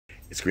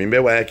It's Green Bay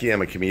Wacky.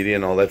 I'm a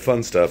comedian, all that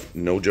fun stuff.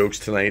 No jokes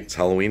tonight. It's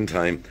Halloween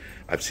time.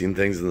 I've seen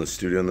things in the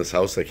studio in this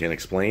house I can't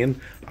explain.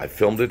 I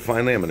filmed it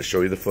finally. I'm going to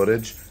show you the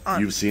footage.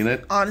 You've seen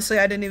it? Honestly,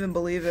 I didn't even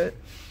believe it.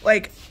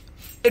 Like,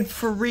 it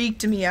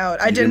freaked me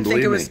out. I didn't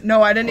think it was...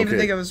 No, I didn't even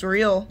think it was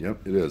real.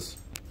 Yep, it is.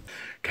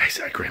 Guys,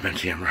 I grabbed my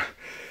camera.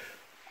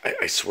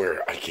 I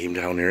swear, I came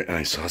down here and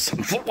I saw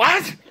something...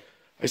 What?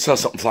 I saw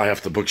something fly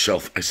off the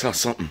bookshelf. I saw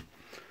something.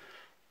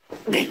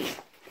 What the...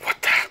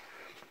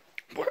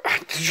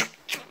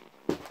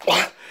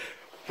 What?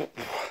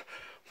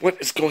 What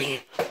is going...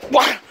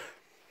 What?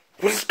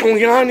 What is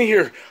going on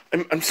here?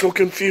 I'm so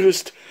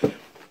confused.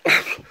 I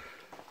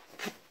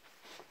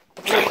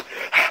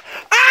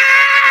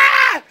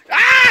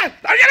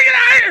gotta get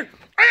out of here!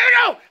 I gotta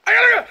go!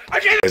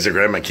 As I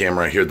grab my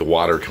camera, I hear the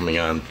water coming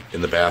on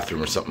in the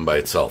bathroom or something by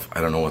itself.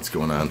 I don't know what's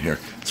going on here.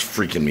 It's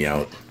freaking me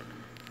out.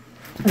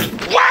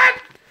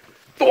 What?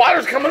 The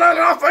water's coming on and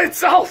off by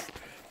itself!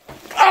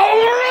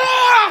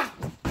 Oh!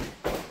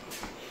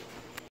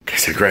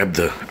 Guys, I grabbed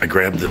the,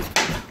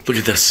 look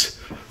at this.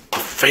 The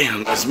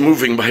fan is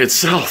moving by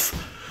itself.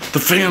 The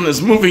fan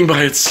is moving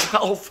by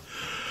itself.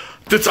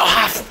 It's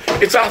off.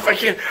 It's off. I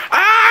can't.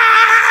 Ah!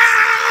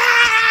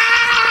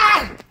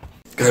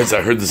 Guys,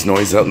 I heard this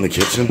noise out in the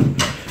kitchen.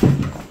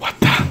 What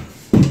the?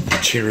 The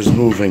chair is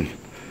moving.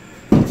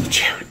 The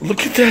chair.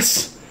 Look at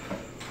this.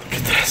 Look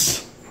at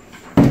this.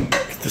 Look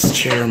at this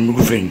chair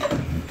moving.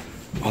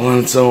 All on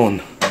its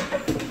own.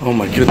 Oh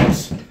my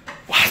goodness.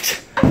 What?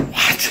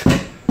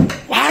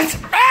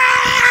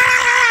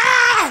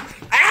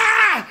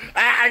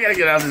 I gotta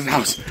get out of this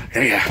house.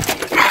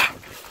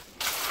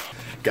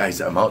 Guys,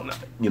 I'm out.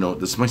 You know,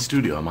 this is my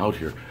studio. I'm out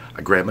here.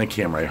 I grabbed my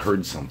camera. I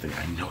heard something.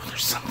 I know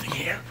there's something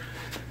here.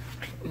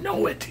 I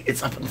know it.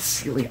 It's up on the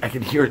ceiling. I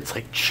can hear it. It's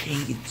like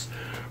chains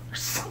or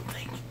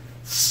something.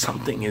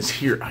 Something is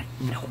here. I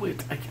know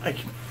it. I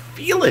can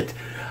feel it.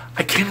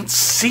 I can't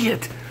see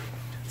it.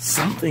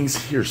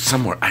 Something's here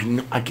somewhere. I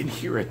know. I can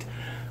hear it.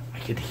 I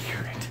can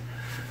hear it.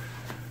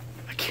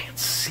 I can't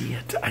see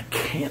it. I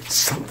can't.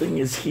 Something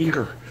is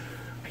here.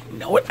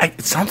 No,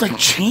 it sounds like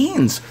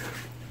chains.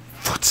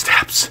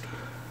 Footsteps.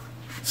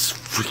 It's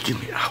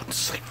freaking me out.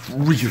 It's like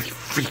really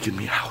freaking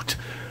me out.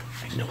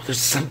 I know there's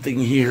something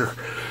here.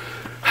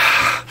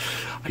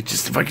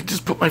 If I could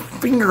just put my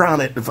finger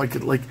on it. If I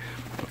could, like,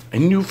 I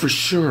knew for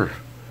sure.